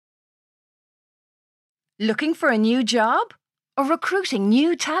Looking for a new job? Or recruiting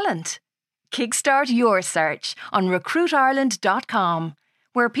new talent? Kickstart your search on recruitireland.com,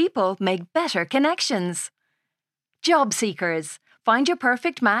 where people make better connections. Job seekers, find your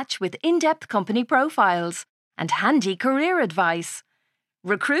perfect match with in-depth company profiles and handy career advice.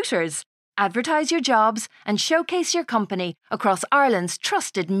 Recruiters, advertise your jobs and showcase your company across Ireland's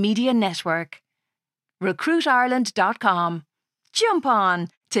trusted media network. recruitireland.com. Jump on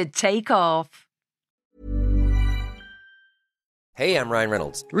to take off. Hey, I'm Ryan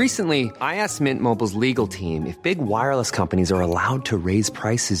Reynolds. Recently, I asked Mint Mobile's legal team if big wireless companies are allowed to raise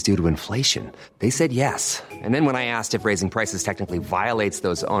prices due to inflation. They said yes. And then when I asked if raising prices technically violates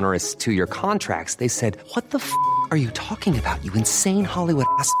those onerous 2-year contracts, they said, "What the f*** are you talking about, you insane Hollywood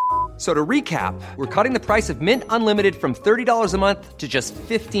ass?" So to recap, we're cutting the price of Mint Unlimited from $30 a month to just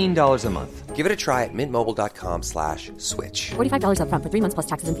 $15 a month. Give it a try at mintmobile.com/switch. $45 up front for 3 months plus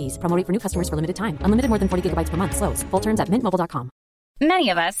taxes and fees. Promo rate for new customers for limited time. Unlimited more than 40 gigabytes per month. Slows full terms at mintmobile.com.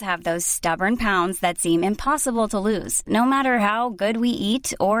 Many of us have those stubborn pounds that seem impossible to lose, no matter how good we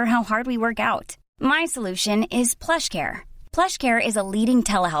eat or how hard we work out. My solution is PlushCare. PlushCare is a leading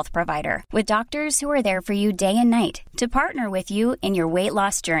telehealth provider with doctors who are there for you day and night to partner with you in your weight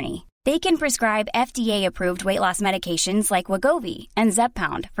loss journey. They can prescribe FDA-approved weight loss medications like Wegovy and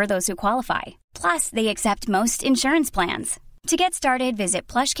Zepbound for those who qualify. Plus, they accept most insurance plans. To get started, visit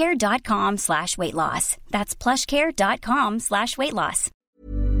plushcare.com/weight loss. That's plushcare.com/weight loss.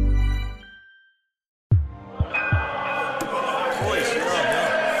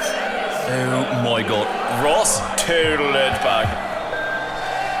 Oh my God, Ross total it back.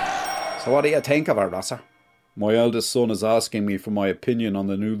 So what do you think of her, Rosser? My eldest son is asking me for my opinion on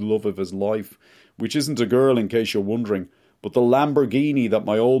the new love of his life, which isn't a girl in case you're wondering, but the Lamborghini that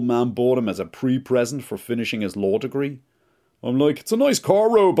my old man bought him as a pre-present for finishing his law degree. I'm like, it's a nice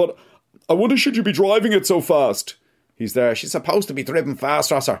car, Ro, but I wonder should you be driving it so fast? He's there, she's supposed to be driven fast,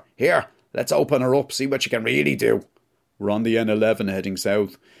 Rosser. Here, let's open her up, see what she can really do. We're on the N11 heading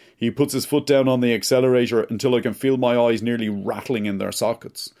south. He puts his foot down on the accelerator until I can feel my eyes nearly rattling in their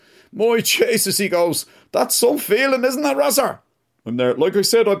sockets. My Jesus, he goes, that's some feeling, isn't it, Rosser? I'm there, like I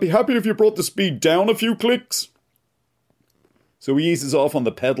said, I'd be happy if you brought the speed down a few clicks. So he eases off on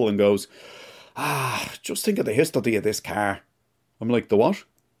the pedal and goes, just think of the history of this car. I'm like, the what?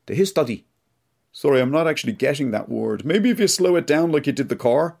 The history. Sorry, I'm not actually getting that word. Maybe if you slow it down like you did the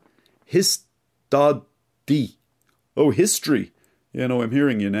car. History. Oh, history. Yeah, no, I'm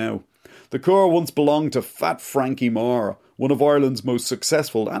hearing you now. The car once belonged to Fat Frankie Marr, one of Ireland's most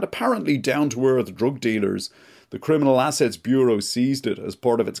successful and apparently down-to-earth drug dealers. The Criminal Assets Bureau seized it as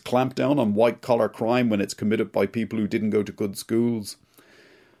part of its clampdown on white-collar crime when it's committed by people who didn't go to good schools.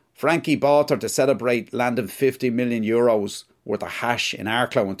 Frankie bought her to celebrate landing €50 million worth of hash in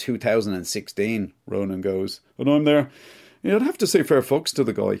Arklow in 2016, Ronan goes. And I'm there. Yeah, I'd have to say fair fucks to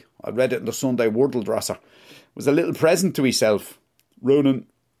the guy. I read it in the Sunday World Dresser. It was a little present to himself. Ronan,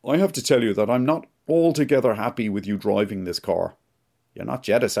 I have to tell you that I'm not altogether happy with you driving this car. You're not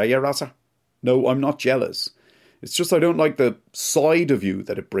jealous, are you, Rosser? No, I'm not jealous. It's just I don't like the side of you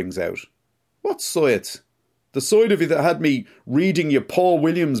that it brings out. What side? The side of you that had me reading you Paul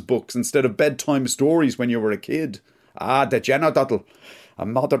Williams books instead of bedtime stories when you were a kid. The Genodottle, a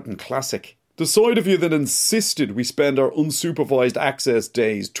modern classic. The side of you that insisted we spend our unsupervised access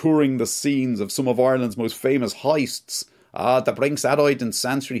days touring the scenes of some of Ireland's most famous heists. The Brinks, Adide and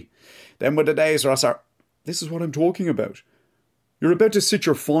Santry. Them were the days, Rosser. This is what I'm talking about. You're about to sit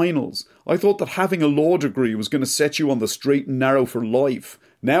your finals. I thought that having a law degree was going to set you on the straight and narrow for life.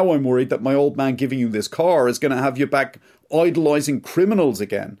 Now I'm worried that my old man giving you this car is going to have you back idolising criminals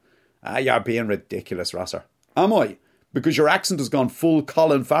again. You're being ridiculous, Rosser. Am I? Because your accent has gone full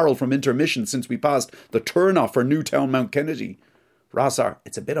Colin Farrell from intermission since we passed the turn-off for Newtown Mount Kennedy. Rosser,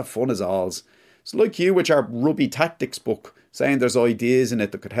 it's a bit of fun as alls. It's like you with your rugby tactics book, saying there's ideas in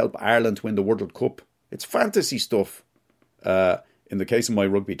it that could help Ireland win the World Cup. It's fantasy stuff. In the case of my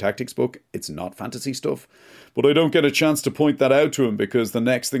rugby tactics book, it's not fantasy stuff. But I don't get a chance to point that out to him because the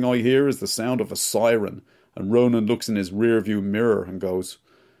next thing I hear is the sound of a siren, and Ronan looks in his rearview mirror and goes,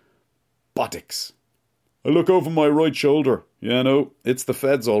 "Bollocks." I look over my right shoulder. Yeah, no, it's the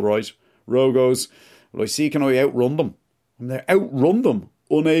feds all right. Ro goes, "Well, I see, can I outrun them?" I'm there, outrun them?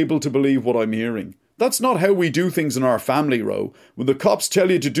 Unable to believe what I'm hearing. That's not how we do things in our family, Ro. When the cops tell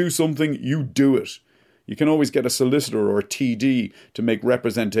you to do something, you do it. You can always get a solicitor or a TD to make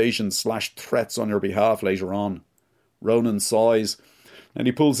representations/threats on your behalf later on. Ronan sighs, and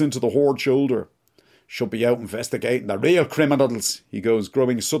he pulls into the horde shoulder. "Should be out investigating the real criminals," he goes,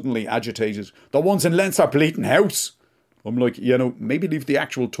 growing suddenly agitated. "The ones in Leinster Bleating House." I'm like, maybe leave the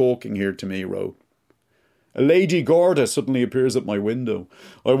actual talking here to me, Ro. A Lady Garda suddenly appears at my window.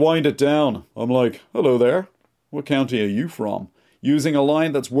 I wind it down. I'm like, hello there. What county are you from? Using a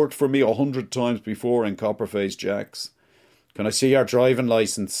line that's worked for me 100 times before in Copperface Jacks. Can I see your driving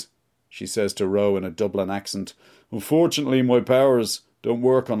licence? She says to Ro in a Dublin accent. Unfortunately, my powers don't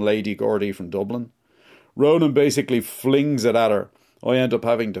work on Lady Gordy from Dublin. Ronan basically flings it at her. I end up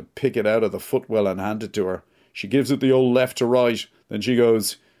having to pick it out of the footwell and hand it to her. She gives it the old left to right. Then she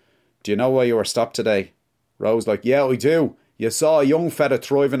goes, do you know why you were stopped today? Ro's like, yeah, I do. You saw a young fella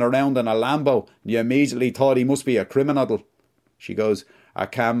driving around in a Lambo and you immediately thought he must be a criminal. She goes, our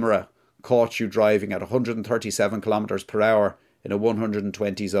camera caught you driving at 137 kilometres per hour in a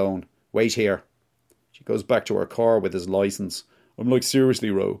 120 zone. Wait here. She goes back to her car with his licence. I'm like,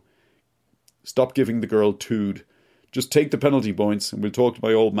 seriously, Ro, stop giving the girl tood. Just take the penalty points and we'll talk to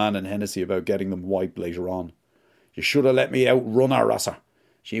my old man and Hennessy about getting them wiped later on. You should have let me outrun her, Rosser.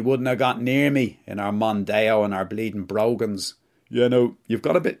 She wouldn't have got near me in our Mondeo and our bleeding brogans. Yeah, no, you've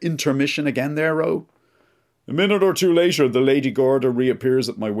got a bit intermission again there, Ro. A minute or two later, the Lady Garda reappears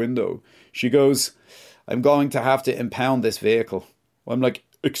at my window. She goes, I'm going to have to impound this vehicle. I'm like,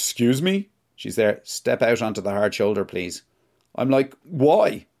 excuse me? She's there, step out onto the hard shoulder, please. I'm like,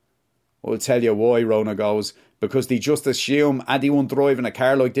 why? I'll tell you why, Rona goes. Because they just assume anyone driving a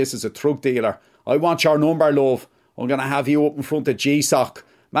car like this is a drug dealer. I want your number, love. I'm going to have you up in front of GSOC.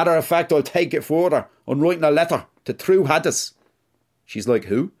 Matter of fact, I'll take it further. I'm writing a letter to True Haddis. She's like,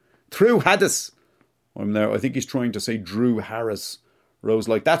 who? True Haddis. I'm there. I think he's trying to say Drew Harris. Rose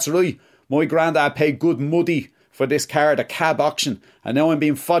like, that's right. My granddad paid good money for this car at a cab auction. And now I'm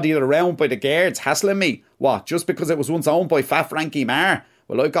being foddied around by the guards hassling me. What? Just because it was once owned by Fat Frankie Marr?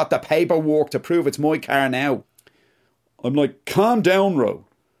 Well, I got the paperwork to prove it's my car now. I'm like, calm down, Ro.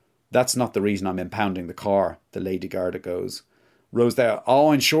 That's not the reason I'm impounding the car, the Lady Garda goes. Ro's there,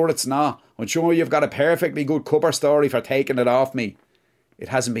 oh, I'm sure it's not. I'm sure you've got a perfectly good cover story for taking it off me. It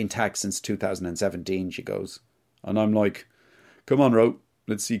hasn't been taxed since 2017, she goes. And I'm like, come on, Ro,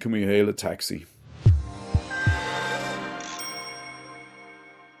 let's see, can we hail a taxi?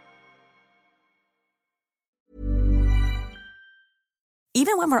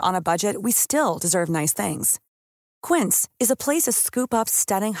 Even when we're on a budget, we still deserve nice things. Quince is a place to scoop up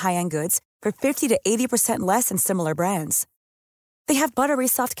stunning high-end goods for 50 to 80% less than similar brands. They have buttery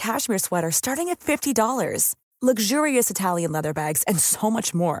soft cashmere sweaters starting at $50, luxurious Italian leather bags, and so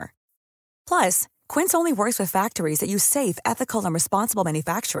much more. Plus, Quince only works with factories that use safe, ethical, and responsible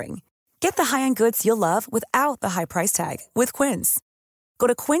manufacturing. Get the high-end goods you'll love without the high price tag with Quince. Go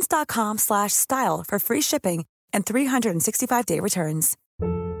to quince.com/style for free shipping and 365-day returns.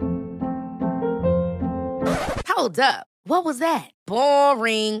 Hold up. What was that?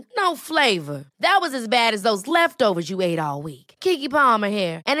 Boring. No flavor. That was as bad as those leftovers you ate all week. Keke Palmer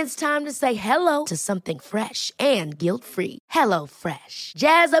here. And it's time to say hello to something fresh and guilt-free. Hello Fresh.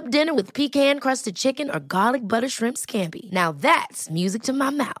 Jazz up dinner with pecan-crusted chicken or garlic butter shrimp scampi. Now that's music to my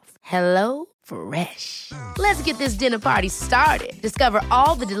mouth. Hello Fresh. Let's get this dinner party started. Discover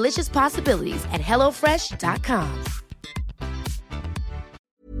all the delicious possibilities at HelloFresh.com.